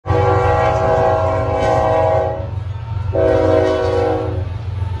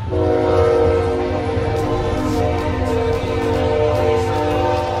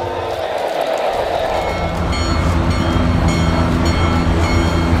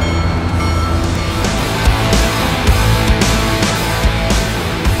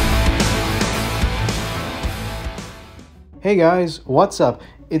Hey guys, what's up?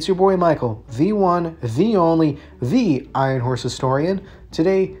 It's your boy Michael, the one, the only, the Iron Horse Historian.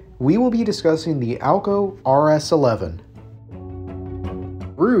 Today, we will be discussing the Alco RS-11.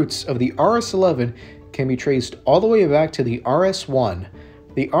 Roots of the RS-11 can be traced all the way back to the RS-1.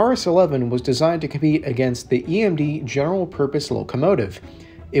 The RS-11 was designed to compete against the EMD general purpose locomotive.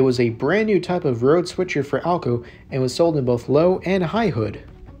 It was a brand new type of road switcher for Alco and was sold in both low and high hood.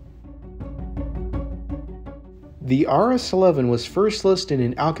 The RS-11 was first listed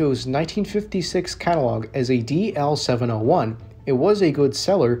in Alco's 1956 catalog as a DL701. It was a good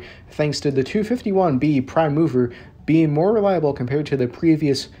seller thanks to the 251B prime mover being more reliable compared to the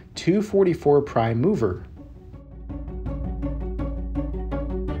previous 244 prime mover.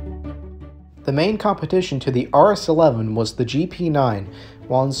 The main competition to the RS-11 was the GP9.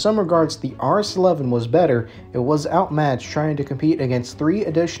 While in some regards the RS-11 was better, it was outmatched trying to compete against three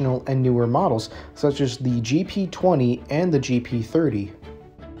additional and newer models, such as the GP20 and the GP30.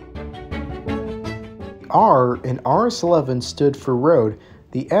 R in RS-11 stood for road,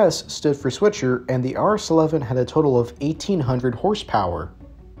 the S stood for switcher, and the RS-11 had a total of 1,800 horsepower.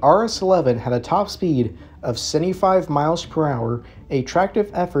 RS-11 had a top speed of 75 miles per hour, a tractive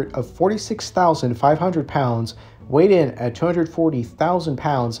effort of 46,500 pounds, weighed in at 240,000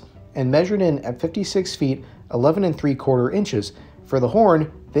 pounds, and measured in at 56 feet 11 3/4 inches. For the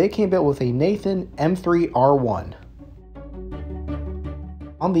horn, they came built with a Nathan M3R1.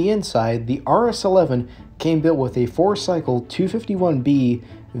 On the inside, the RS-11 came built with a 4-cycle 251B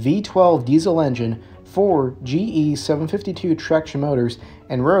V12 diesel engine, 4 GE 752 traction motors,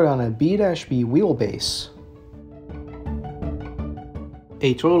 and rode on a B-B wheelbase.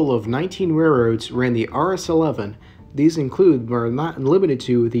 A total of 19 railroads ran the RS-11. These include, but are not limited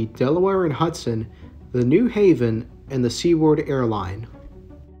to, the Delaware and Hudson, the New Haven, and the Seaboard Airline.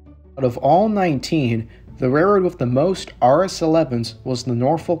 Out of all 19, the railroad with the most RS-11s was the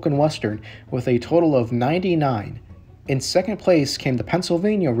Norfolk and Western, with a total of 99. In second place came the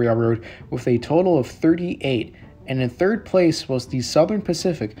Pennsylvania Railroad with a total of 38, and in third place was the Southern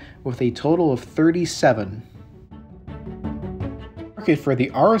Pacific with a total of 37. The market for the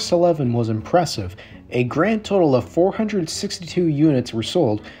RS-11 was impressive. A grand total of 462 units were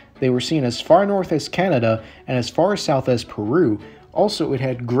sold. They were seen as far north as Canada and as far south as Peru. Also, it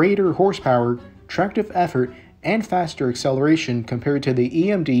had greater horsepower, tractive effort, and faster acceleration compared to the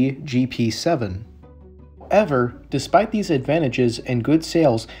EMD GP7. However, despite these advantages and good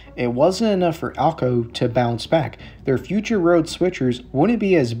sales, it wasn't enough for Alco to bounce back. Their future road switchers wouldn't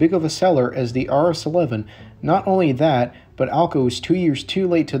be as big of a seller as the RS-11. Not only that, but Alco was 2 years too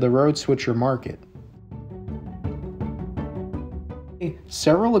late to the road switcher market.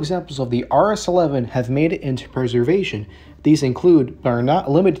 Several examples of the RS-11 have made it into preservation. These include, but are not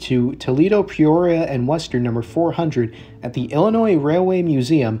limited to, Toledo, Peoria, and Western number 400 at the Illinois Railway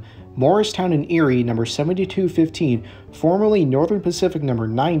Museum, Morristown and Erie number 7215, formerly Northern Pacific number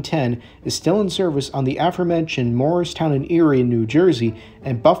 910, is still in service on the aforementioned Morristown and Erie in New Jersey,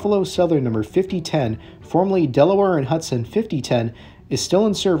 and Buffalo Southern number 5010, formerly Delaware and Hudson 5010, is still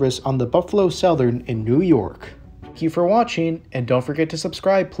in service on the Buffalo Southern in New York. Thank you for watching, and don't forget to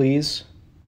subscribe, please.